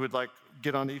we would like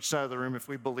get on each side of the room if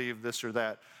we believe this or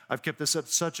that. I've kept this at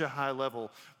such a high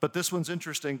level. But this one's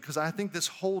interesting because I think this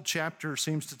whole chapter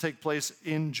seems to take place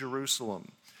in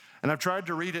Jerusalem. And I've tried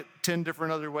to read it 10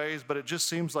 different other ways, but it just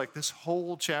seems like this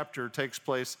whole chapter takes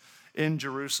place in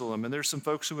Jerusalem. And there's some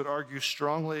folks who would argue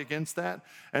strongly against that.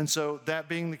 And so that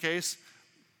being the case,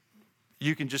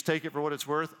 you can just take it for what it's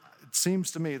worth. It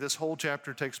seems to me this whole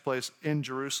chapter takes place in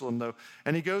Jerusalem, though.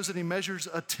 And he goes and he measures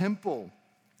a temple.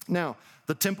 Now,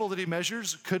 the temple that he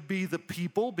measures could be the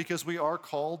people, because we are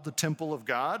called the temple of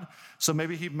God. So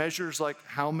maybe he measures like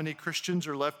how many Christians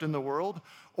are left in the world.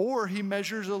 Or he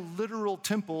measures a literal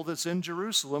temple that's in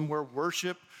Jerusalem where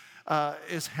worship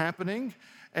is happening.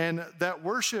 And that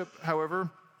worship, however,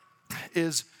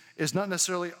 is not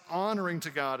necessarily honoring to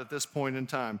God at this point in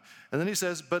time. And then he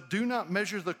says, but do not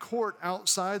measure the court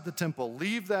outside the temple.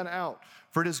 Leave that out,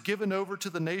 for it is given over to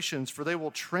the nations, for they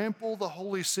will trample the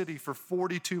holy city for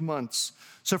 42 months.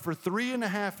 So for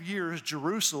 3.5 years,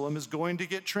 Jerusalem is going to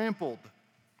get trampled.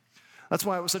 That's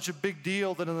why it was such a big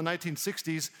deal that in the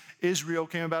 1960s, Israel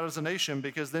came about as a nation,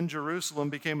 because then Jerusalem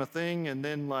became a thing, and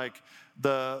then like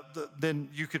then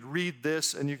you could read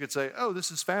this and you could say, oh,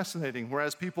 this is fascinating.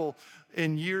 Whereas people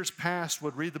in years past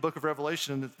would read the book of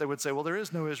Revelation and they would say, well, there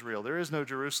is no Israel, there is no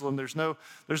Jerusalem, there's no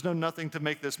nothing to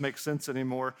make this make sense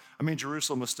anymore. I mean,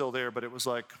 Jerusalem was still there, but it was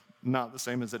like not the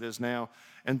same as it is now.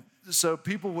 And so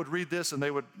people would read this and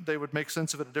they would make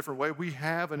sense of it a different way. We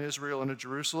have an Israel and a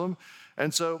Jerusalem.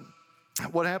 And so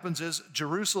what happens is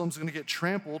Jerusalem's going to get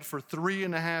trampled for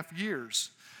 3.5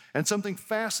 years. And something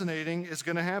fascinating is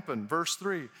going to happen. Verse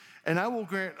 3, and I will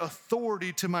grant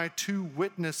authority to my 2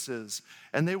 witnesses,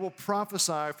 and they will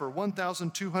prophesy for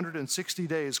 1,260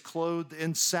 days clothed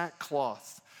in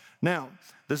sackcloth. Now,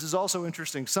 this is also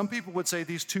interesting. Some people would say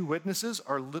these 2 witnesses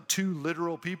are 2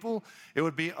 literal people. It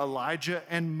would be Elijah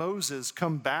and Moses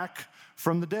come back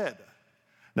from the dead.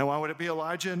 Now, why would it be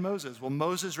Elijah and Moses? Well,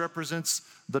 Moses represents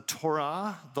the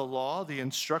Torah, the law, the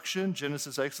instruction,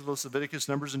 Genesis, Exodus, Leviticus,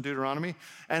 Numbers, and Deuteronomy.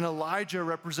 And Elijah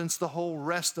represents the whole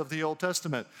rest of the Old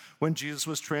Testament. When Jesus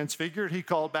was transfigured, he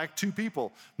called back 2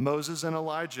 people, Moses and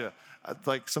Elijah.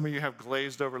 Like some of you have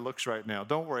glazed over looks right now.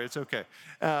 Don't worry, it's okay.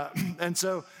 And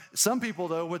so some people,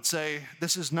 though, would say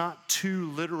this is not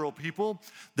 2 literal people.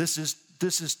 This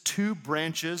is 2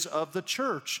 branches of the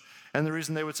church. And the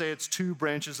reason they would say it's 2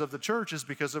 branches of the church is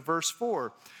because of verse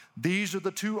 4. These are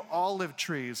the 2 olive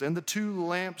trees and the 2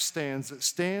 lampstands that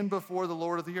stand before the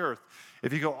Lord of the earth.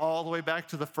 If you go all the way back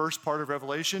to the first part of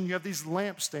Revelation, you have these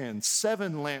lampstands,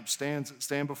 7 lampstands that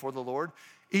stand before the Lord.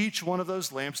 Each one of those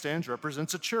lampstands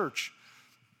represents a church.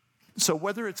 So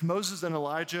whether it's Moses and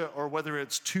Elijah or whether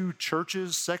it's 2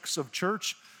 churches, sects of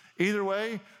church, either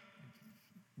way,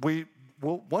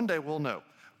 one day we'll know.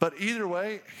 But either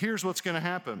way, here's what's going to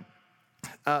happen.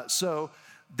 So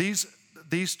these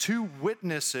 2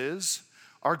 witnesses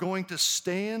are going to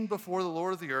stand before the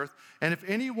Lord of the earth, and if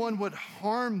anyone would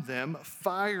harm them,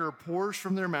 fire pours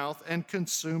from their mouth and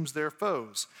consumes their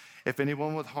foes. If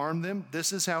anyone would harm them,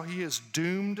 this is how he is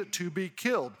doomed to be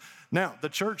killed. Now, the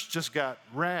church just got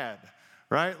rad,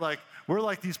 right? Like, we're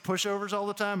like these pushovers all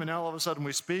the time, and now all of a sudden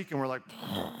we speak, and we're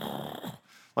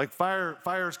like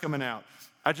fire's coming out.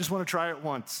 I just want to try it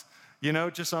once,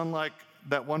 just on like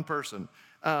that one person.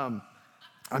 I'm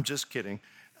just kidding.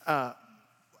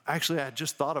 Actually, I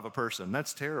just thought of a person.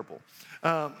 That's terrible.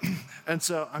 And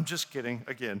so I'm just kidding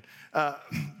again.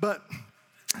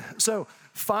 So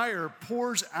fire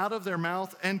pours out of their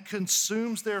mouth and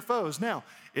consumes their foes. Now,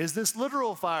 is this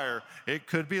literal fire? It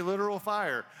could be literal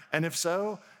fire. And if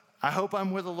so, I hope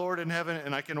I'm with the Lord in heaven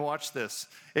and I can watch this.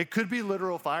 It could be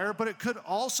literal fire, but it could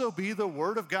also be the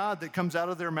word of God that comes out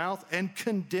of their mouth and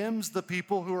condemns the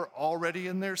people who are already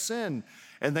in their sin,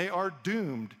 and they are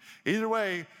doomed. Either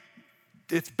way,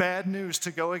 it's bad news to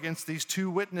go against these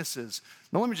 2 witnesses.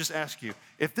 Now, let me just ask you,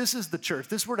 if this is the church, if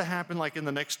this were to happen like in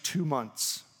the next 2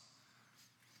 months,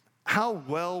 how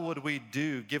well would we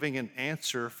do giving an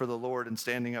answer for the Lord and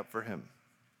standing up for him?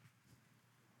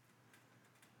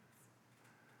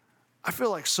 I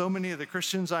feel like so many of the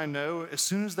Christians I know, as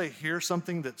soon as they hear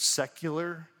something that's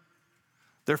secular,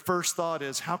 their first thought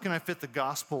is, how can I fit the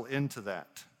gospel into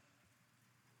that?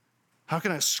 How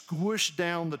can I squish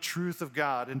down the truth of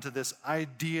God into this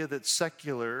idea that's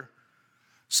secular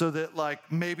so that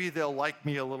like maybe they'll like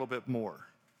me a little bit more?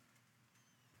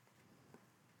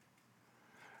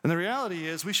 And the reality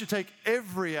is we should take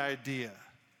every idea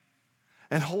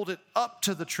and hold it up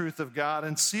to the truth of God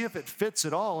and see if it fits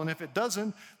at all. And if it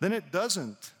doesn't, then it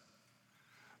doesn't.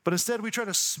 But instead, we try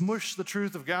to smush the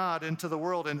truth of God into the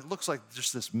world, and it looks like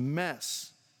just this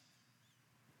mess.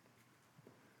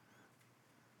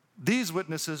 These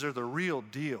witnesses are the real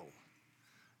deal.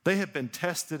 They have been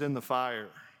tested in the fire.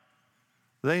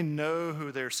 They know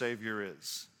who their Savior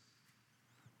is.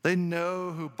 They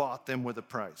know who bought them with a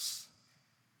price.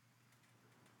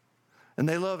 And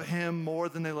they love him more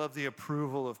than they love the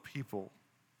approval of people.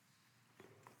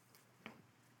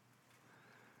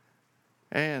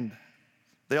 And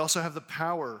they also have the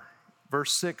power,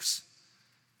 verse 6,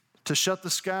 to shut the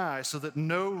sky so that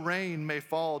no rain may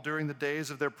fall during the days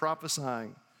of their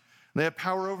prophesying. And they have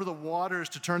power over the waters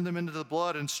to turn them into the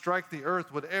blood and strike the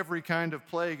earth with every kind of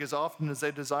plague as often as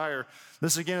they desire.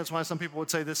 This again is why some people would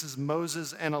say this is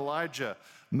Moses and Elijah.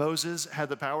 Moses had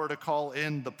the power to call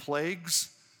in the plagues.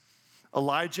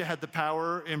 Elijah had the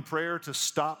power in prayer to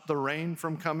stop the rain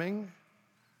from coming.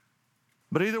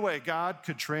 But either way, God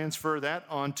could transfer that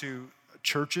onto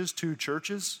churches, two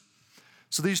churches.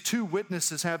 So these two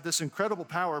witnesses have this incredible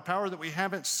power that we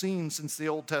haven't seen since the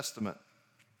Old Testament.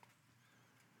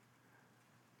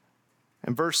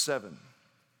 And verse 7.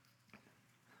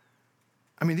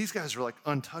 I mean, these guys are like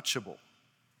untouchable.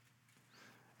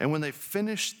 And when they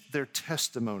finish their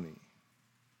testimony,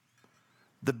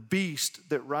 the beast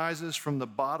that rises from the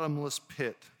bottomless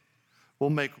pit will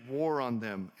make war on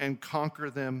them and conquer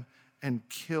them and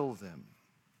kill them.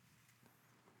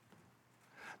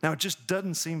 Now, it just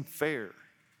doesn't seem fair.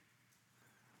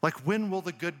 Like, when will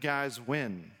the good guys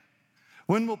win?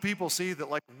 When will people see that,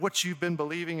 like, what you've been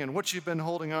believing and what you've been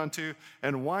holding on to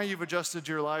and why you've adjusted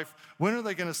your life, when are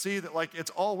they going to see that, like,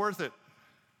 it's all worth it?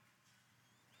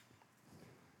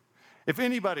 If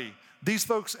anybody, these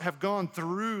folks have gone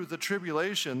through the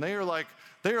tribulation. They are like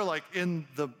in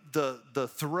the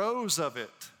throes of it.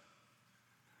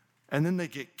 And then they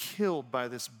get killed by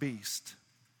this beast.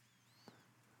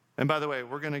 And by the way,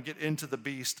 we're going to get into the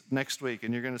beast next week,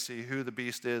 and you're going to see who the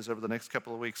beast is over the next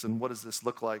couple of weeks and what does this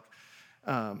look like.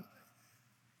 And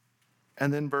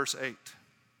then verse 8.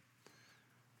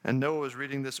 And Noah was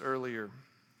reading this earlier.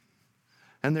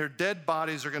 And their dead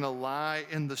bodies are going to lie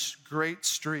in this great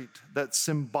street that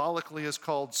symbolically is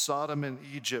called Sodom and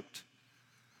Egypt,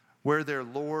 where their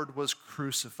Lord was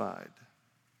crucified.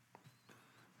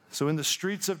 So in the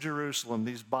streets of Jerusalem,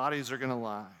 these bodies are going to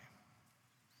lie.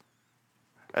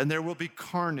 And there will be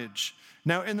carnage.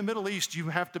 Now, in the Middle East, you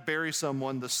have to bury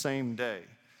someone the same day.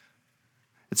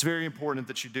 It's very important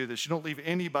that you do this. You don't leave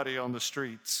anybody on the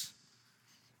streets.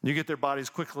 You get their bodies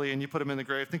quickly and you put them in the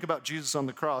grave. Think about Jesus on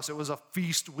the cross. It was a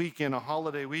feast weekend, a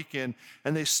holiday weekend,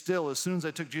 and they still, as soon as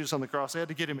they took Jesus on the cross, they had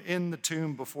to get him in the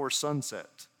tomb before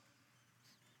sunset.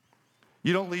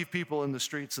 You don't leave people in the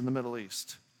streets in the Middle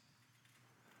East.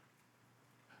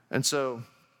 And so,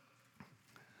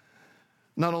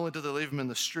 not only do they leave them in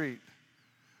the street,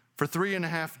 for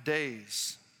 3.5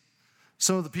 days,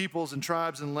 some of the peoples and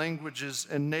tribes and languages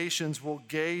and nations will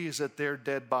gaze at their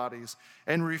dead bodies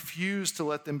and refuse to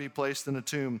let them be placed in a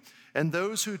tomb. And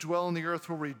those who dwell on the earth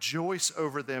will rejoice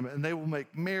over them, and they will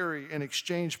make merry and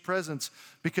exchange presents,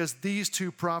 because these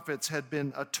two prophets had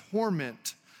been a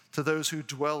torment to those who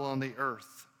dwell on the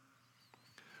earth.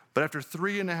 But after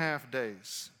 3.5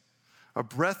 days, a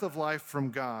breath of life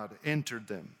from God entered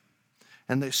them,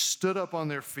 and they stood up on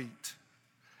their feet.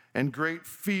 And great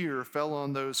fear fell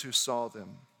on those who saw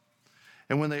them.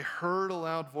 And when they heard a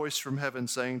loud voice from heaven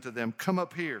saying to them, "Come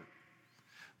up here,"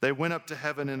 they went up to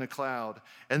heaven in a cloud,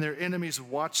 and their enemies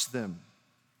watched them.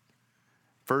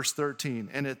 Verse 13,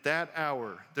 and at that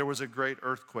hour there was a great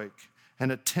earthquake,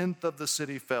 and 1/10 of the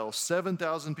city fell.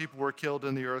 7,000 people were killed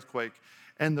in the earthquake,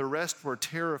 and the rest were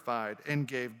terrified and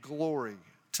gave glory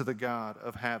to the God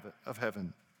of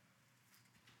heaven.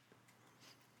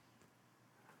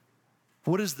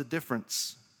 What is the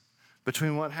difference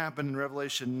between what happened in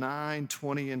Revelation 9,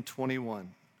 20, and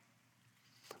 21?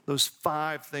 Those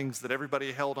 5 things that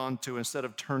everybody held on to instead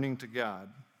of turning to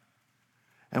God.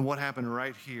 And what happened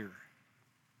right here?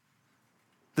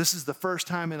 This is the first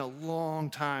time in a long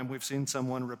time we've seen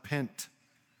someone repent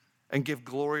and give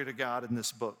glory to God in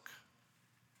this book.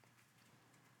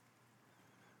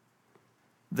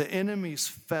 The enemies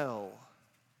fell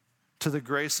to the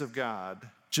grace of God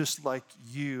just like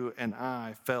you and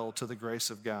I fell to the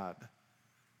grace of God.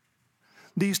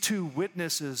 These two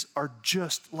witnesses are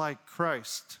just like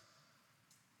Christ.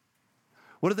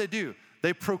 What do?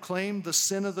 They proclaimed the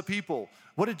sin of the people.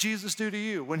 What did Jesus do to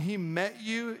you? When he met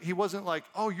you, he wasn't like,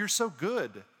 oh, you're so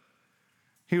good.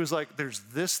 He was like, there's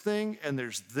this thing, and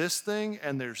there's this thing,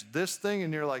 and there's this thing,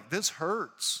 and you're like, this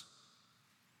hurts.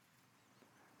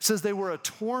 It says they were a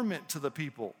torment to the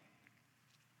people.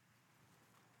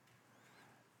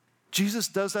 Jesus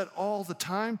does that all the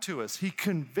time to us. He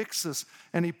convicts us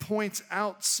and he points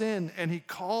out sin and he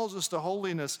calls us to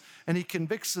holiness and he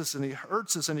convicts us and he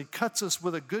hurts us and he cuts us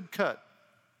with a good cut.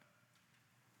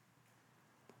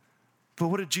 But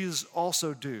what did Jesus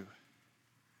also do?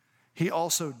 He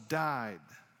also died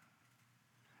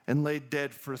and lay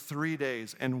dead for 3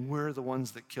 days, and we're the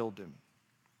ones that killed him.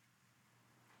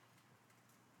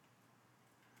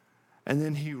 And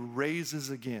then he raises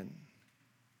again.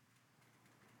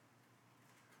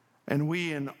 And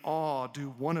we, in awe,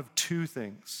 do one of two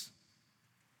things.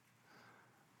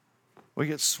 We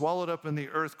get swallowed up in the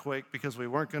earthquake because we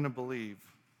weren't going to believe,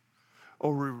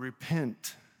 or we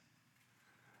repent.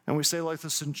 And we say, like the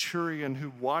centurion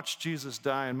who watched Jesus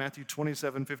die in Matthew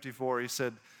 27:54, he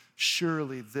said,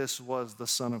 surely this was the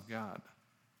Son of God.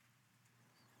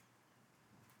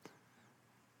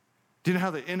 Do you know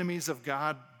how the enemies of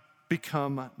God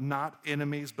become not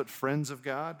enemies but friends of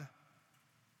God?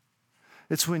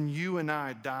 It's when you and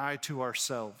I die to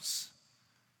ourselves.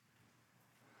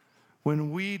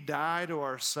 When we die to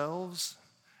ourselves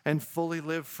and fully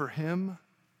live for him,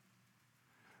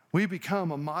 we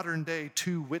become a modern day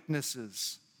two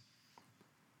witnesses.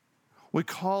 We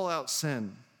call out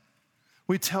sin.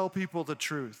 We tell people the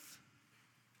truth.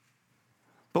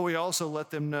 But we also let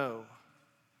them know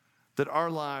that our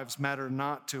lives matter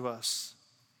not to us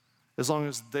as long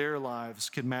as their lives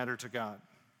can matter to God.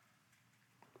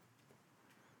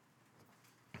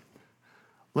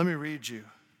 Let me read you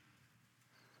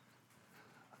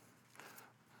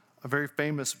a very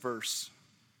famous verse.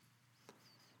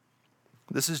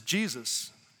 This is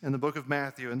Jesus in the book of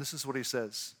Matthew, and this is what he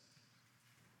says.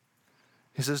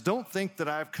 He says, don't think that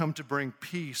I've come to bring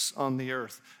peace on the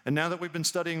earth. And now that we've been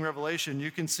studying Revelation,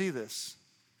 you can see this.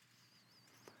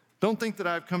 Don't think that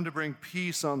I've come to bring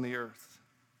peace on the earth.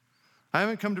 I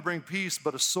haven't come to bring peace,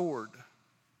 but a sword.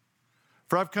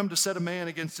 For I've come to set a man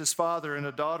against his father, and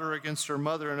a daughter against her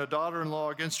mother, and a daughter-in-law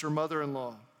against her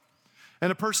mother-in-law.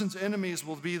 And a person's enemies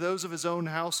will be those of his own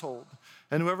household.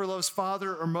 And whoever loves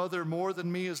father or mother more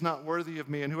than me is not worthy of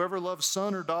me. And whoever loves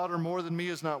son or daughter more than me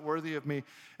is not worthy of me.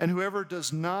 And whoever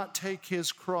does not take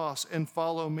his cross and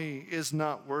follow me is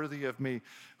not worthy of me.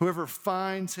 Whoever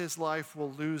finds his life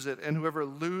will lose it. And whoever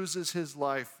loses his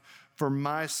life for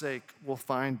my sake will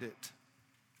find it.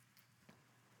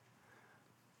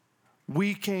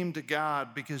 We came to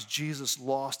God because Jesus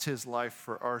lost his life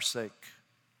for our sake.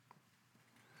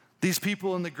 These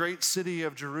people in the great city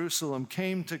of Jerusalem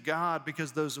came to God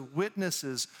because those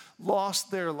witnesses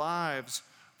lost their lives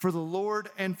for the Lord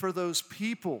and for those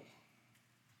people.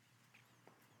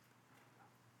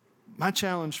 My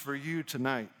challenge for you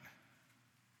tonight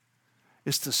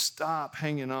is to stop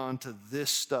hanging on to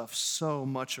this stuff so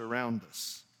much around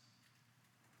us.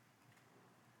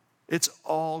 It's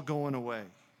all going away.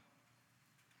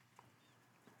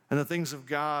 And the things of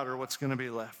God are what's going to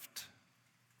be left.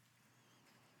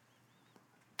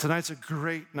 Tonight's a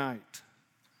great night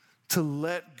to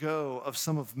let go of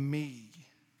some of me.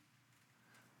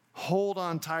 Hold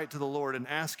on tight to the Lord and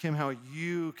ask him how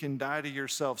you can die to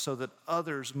yourself so that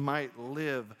others might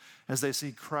live as they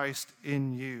see Christ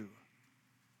in you.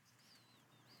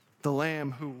 The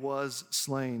Lamb who was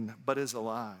slain but is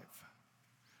alive.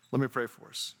 Let me pray for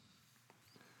us.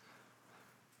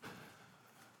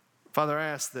 Father, I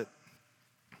ask that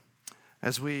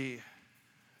as we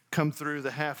come through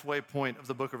the halfway point of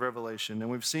the book of Revelation, and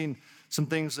we've seen some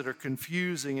things that are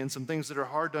confusing and some things that are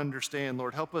hard to understand,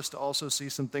 Lord, help us to also see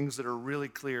some things that are really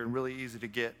clear and really easy to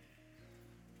get.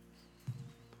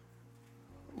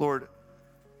 Lord,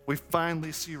 we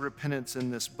finally see repentance in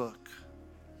this book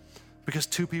because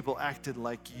two people acted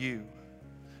like you,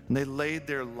 and they laid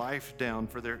their life down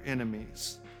for their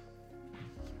enemies.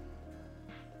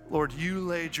 Lord, you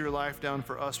laid your life down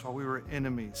for us while we were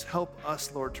enemies. Help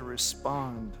us, Lord, to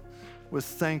respond with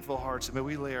thankful hearts. And may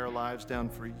we lay our lives down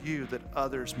for you that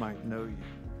others might know you.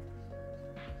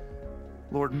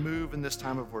 Lord, move in this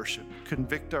time of worship.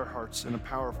 Convict our hearts in a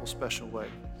powerful, special way.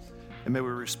 And may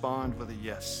we respond with a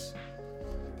yes.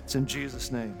 It's in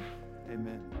Jesus' name.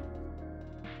 Amen.